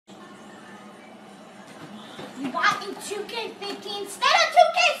You got me 2K15 instead of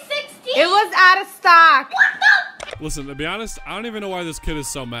 2K16. It was out of stock. What the? Listen, to be honest, I don't even know why this kid is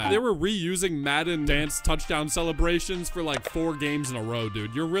so mad. They were reusing Madden dance touchdown celebrations for like 4 games in a row,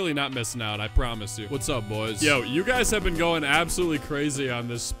 dude. You're really not missing out, I promise you. What's up, boys? Yo, you guys have been going absolutely crazy on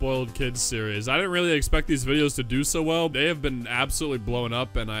this Spoiled Kids series. I didn't really expect these videos to do so well. They have been absolutely blowing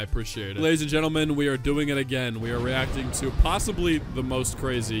up, and I appreciate it. Ladies and gentlemen, we are doing it again. We are reacting to possibly the most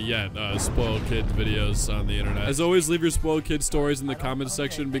crazy yet Spoiled Kids videos on the internet. As always, leave your Spoiled Kids stories in the comment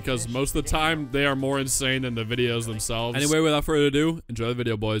section because most of the time, they are more insane than the videos themselves. Anyway, without further ado, enjoy the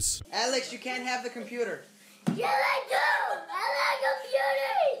video, boys. Alex, you can't have the computer. Yes, I do. I like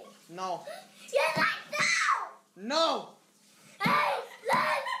computing. No. Yes, I do. No. I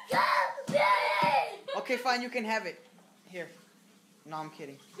like computing. Okay, fine, you can have it. Here. No, I'm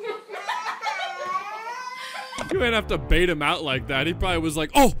kidding. You ain't have to bait him out like that. He probably was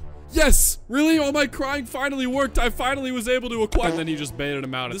like, oh, yes, really? All my crying finally worked. I finally was able to acquire. And then he just baited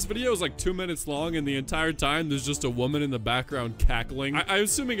him out. This video is like 2 minutes long, and the entire time there's just a woman in the background cackling. I'm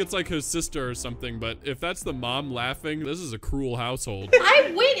assuming it's like his sister or something, but if that's the mom laughing, this is a cruel household.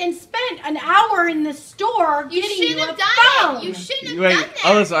 I went and spent an hour in the store. You shouldn't have done it. You shouldn't have done that.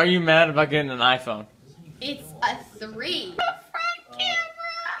 Alyssa, are you mad about getting an iPhone? It's a 3.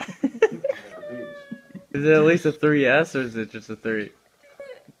 Is it at least a 3S or is it just a 3? This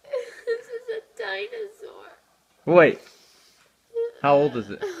is a dinosaur. Wait. How old is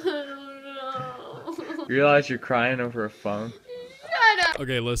it? I don't know. You realize you're crying over a phone? Shut up.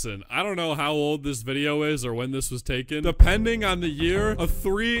 Okay, listen, I don't know how old this video is or when this was taken. Depending on the year, a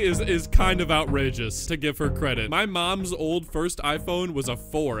 3 is kind of outrageous, to give her credit. My mom's old first iPhone was a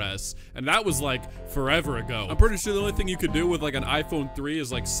 4S, and that was like forever ago. I'm pretty sure the only thing you could do with like an iPhone 3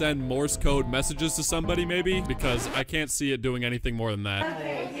 is like send Morse code messages to somebody maybe, because I can't see it doing anything more than that.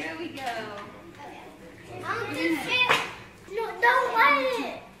 Okay, here we go. I'm just saying. No, don't let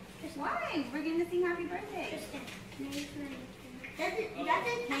it. Why? We're going to sing happy birthday. That's it. You got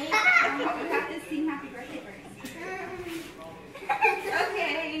this? We have to sing happy birthday first.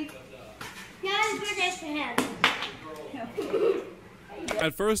 Okay. Happy birthday to him.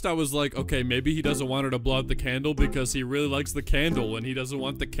 At first I was like, okay, maybe he doesn't want her to blow out the candle because he really likes the candle and he doesn't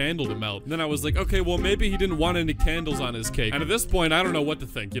want the candle to melt. And then I was like, okay, well maybe he didn't want any candles on his cake. And at this point, I don't know what to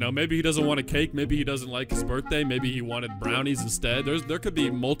think, you know? Maybe he doesn't want a cake, maybe he doesn't like his birthday, maybe he wanted brownies instead. There could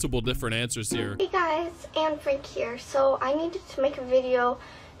be multiple different answers here. Hey guys, Anne Frank here. So I needed to make a video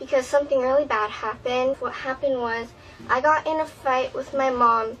because something really bad happened. What happened was I got in a fight with my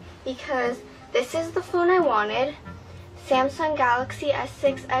mom because this is the phone I wanted. Samsung Galaxy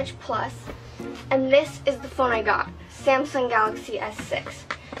S6 Edge Plus, and this is the phone I got, Samsung Galaxy S6.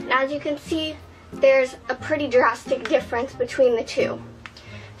 And as you can see, there's a pretty drastic difference between the two.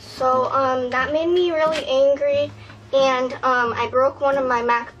 So that made me really angry, and I broke one of my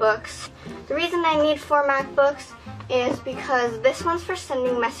MacBooks. The reason I need 4 MacBooks is because this one's for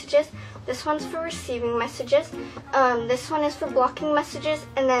sending messages, this one's for receiving messages, this one is for blocking messages,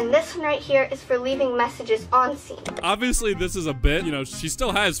 and then this one right here is for leaving messages on scene. Obviously, this is a bit, you know, she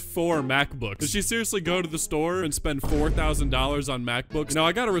still has 4 MacBooks. Did she seriously go to the store and spend $4,000 on MacBooks? Now,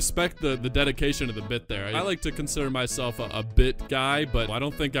 I gotta respect the dedication of the bit there. I like to consider myself a bit guy, but I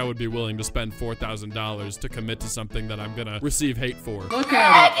don't think I would be willing to spend $4,000 to commit to something that I'm gonna receive hate for. Look at it. What the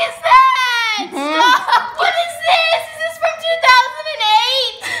heck is that? Stop! What is this? Is this from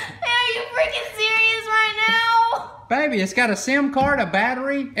 2008? Are you freaking serious right now? Baby, it's got a SIM card, a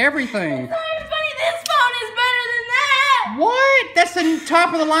battery, everything. Sorry, buddy, this phone is better than that. What? That's the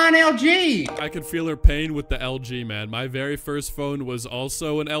top of the line LG. I could feel her pain with the LG, man. My very first phone was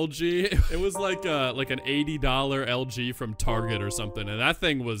also an LG. It was like an $80 LG from Target or something, and that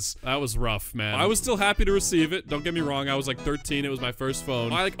was rough, man. I was still happy to receive it. Don't get me wrong. I was like 13. It was my first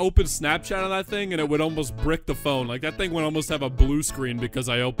phone. I like opened Snapchat on that thing, and it would almost brick the phone. Like that thing would almost have a blue screen because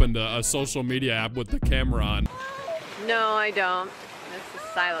I opened a social media app with the camera on. No, I don't. This is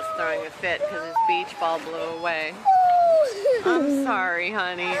Silas throwing a fit because his beach ball blew away. I'm sorry,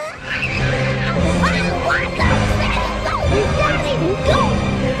 honey.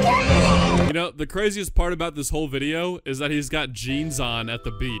 You know, the craziest part about this whole video is that he's got jeans on at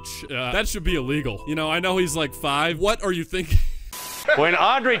the beach. That should be illegal. You know, I know he's like 5. What are you thinking? When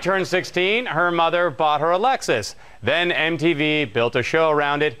Audrey turned 16, her mother bought her a Lexus. Then MTV built a show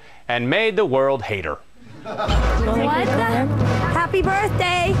around it and made the world hate her. What the? Happy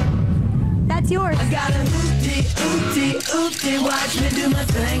birthday! That's yours. I got a watch me do my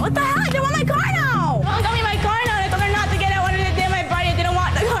thing. What the hell? I don't want my car now! Don't tell me my car now! I told her not to get it. I wanted to damn my party. I didn't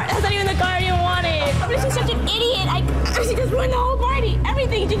want the car. That's not even the car I didn't want it. I'm just such an idiot. She just ruined the whole party.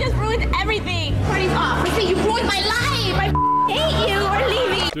 Everything. She just ruined everything. Party's off. I say you ruined my life. I hate you. We're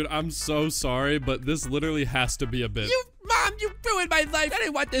leaving. Dude, I'm so sorry, but this literally has to be a bit. Mom, you ruined my life. I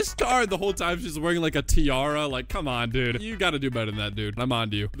didn't want this star. The whole time she's wearing like a tiara. Like, come on, dude. You gotta do better than that, dude. I'm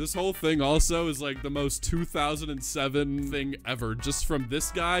on to you. This whole thing also is like the most 2007 thing ever. Just from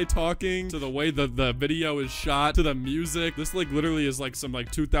this guy talking to the way the video is shot to the music. This like literally is like some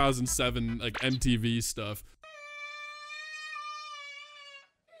like 2007 like MTV stuff.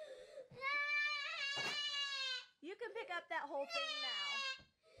 You can pick up that whole thing now.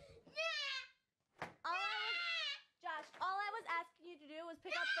 Josh, all I was asking you to do was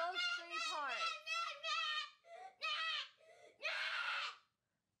pick up those 3 parts.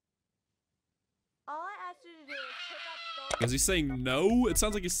 All I asked you to do is pick up those. Is he saying no? It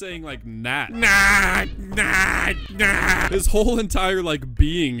sounds like he's saying like nah. Nah. His whole entire like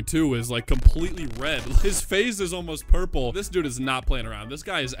being too is like completely red. His face is almost purple. This dude is not playing around. This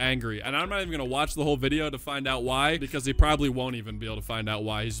guy is angry. And I'm not even gonna watch the whole video to find out why, because he probably won't even be able to find out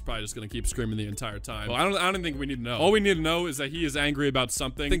why. He's probably just gonna keep screaming the entire time. Well, I don't think we need to know. All we need to know is that he is angry about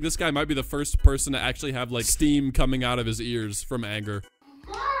something. I think this guy might be the first person to actually have like steam coming out of his ears from anger.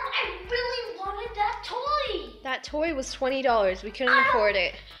 Mom, I really wanted that toy. That toy was $20. We couldn't afford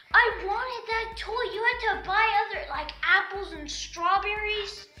it. I wanted that toy. You had to buy other, like, apples and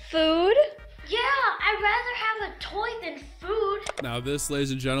strawberries. Food? Yeah, I'd rather have a toy than food. Now this,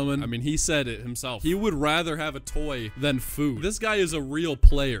 ladies and gentlemen, I mean, he said it himself. He would rather have a toy than food. This guy is a real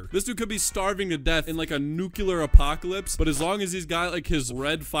player. This dude could be starving to death in like a nuclear apocalypse, but as long as he's got like his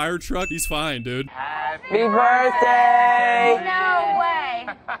red fire truck, he's fine, dude. Happy birthday! No way.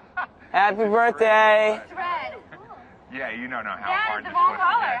 Happy birthday! It's red. Yeah, you don't know how Dad, hard it's this the wrong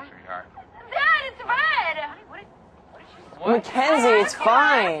was to get, color. sweetheart. Dad, it's red. Mackenzie, it's I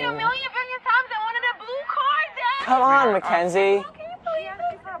fine. asked you a million billion times I wanted a blue car, Dad. Come on, Mackenzie. Can you believe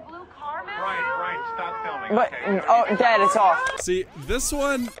this? For a blue car, man? Right, stop filming. But, okay? oh, Dad, it's off. See, this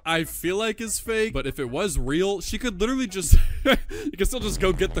one I feel like is fake, but if it was real, she could literally just, you can still just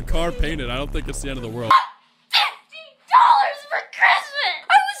go get the car painted. I don't think it's the end of the world. $50 for Christmas.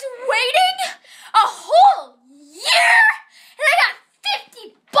 I was waiting a whole year, and I got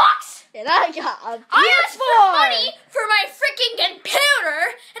 $50. And I got a PS4. I asked for money for my freaking computer,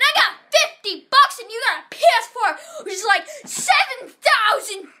 and I got $50, and you got a PS4, which is like $7,000.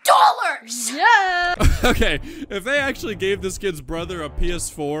 Yeah. Okay, if they actually gave this kid's brother a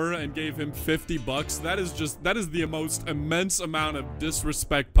PS4 and gave him $50, that is the most immense amount of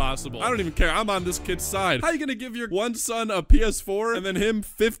disrespect possible. I don't even care. I'm on this kid's side. How are you gonna give your one son a PS4 and then him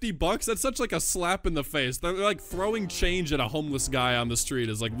 $50? That's such like a slap in the face. They're like throwing change at a homeless guy on the street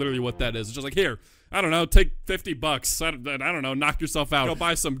is like literally what that is. It's just like, here, I don't know, take $50. I don't know, knock yourself out. Go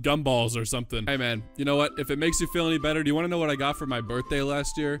buy some gumballs or something. Hey man, you know what? If it makes you feel any better, do you want to know what I got for my birthday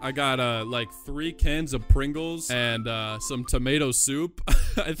last year? I got like 3 cans of Pringles and some tomato soup,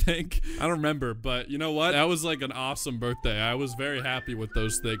 I think. I don't remember, but you know what? That was like an awesome birthday. I was very happy with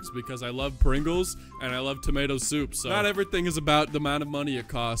those things because I love Pringles and I love tomato soup. So not everything is about the amount of money it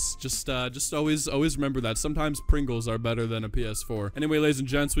costs. Just always remember that. Sometimes Pringles are better than a PS4. Anyway, ladies and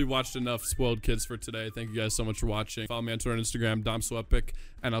gents, we watched enough Spoiled Kids for today. Thank you guys so much for watching. Follow me on Twitter and Instagram, DomSweatpic,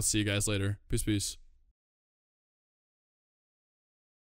 and I'll see you guys later. Peace.